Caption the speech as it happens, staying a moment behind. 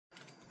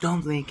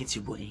Don't blink, it's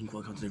your boy Ink.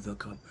 Welcome to the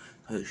Vlog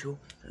show.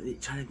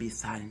 Trying to be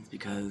silent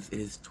because it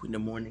is 2 in the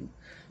morning.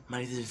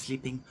 My sisters are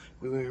sleeping.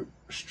 We were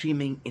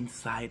streaming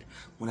inside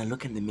when I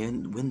look in the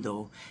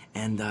window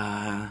and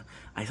I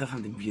saw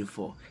something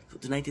beautiful. So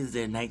tonight is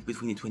the night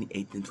between the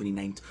 28th and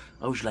 29th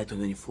of July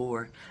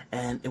 2024,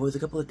 and it was a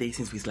couple of days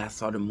since we last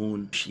saw the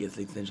moon. She is,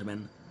 ladies and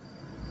gentlemen.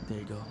 There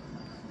you go.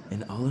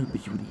 In all her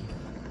beauty.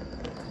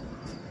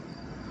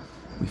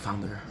 We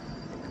found her.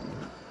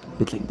 A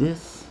bit like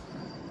this.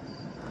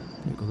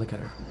 There you go, look at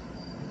her.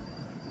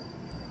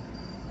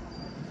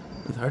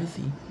 It's hard to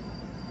see.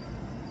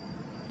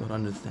 Don't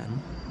understand.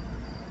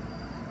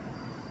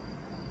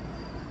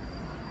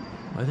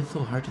 Why is it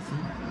so hard to see?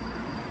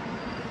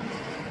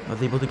 I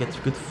was able to get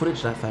good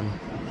footage last time.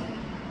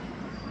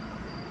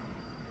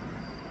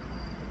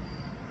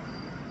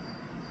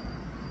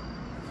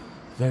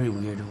 Very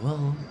weird.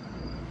 Well,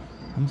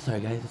 I'm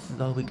sorry guys, this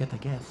is all we get, I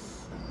guess.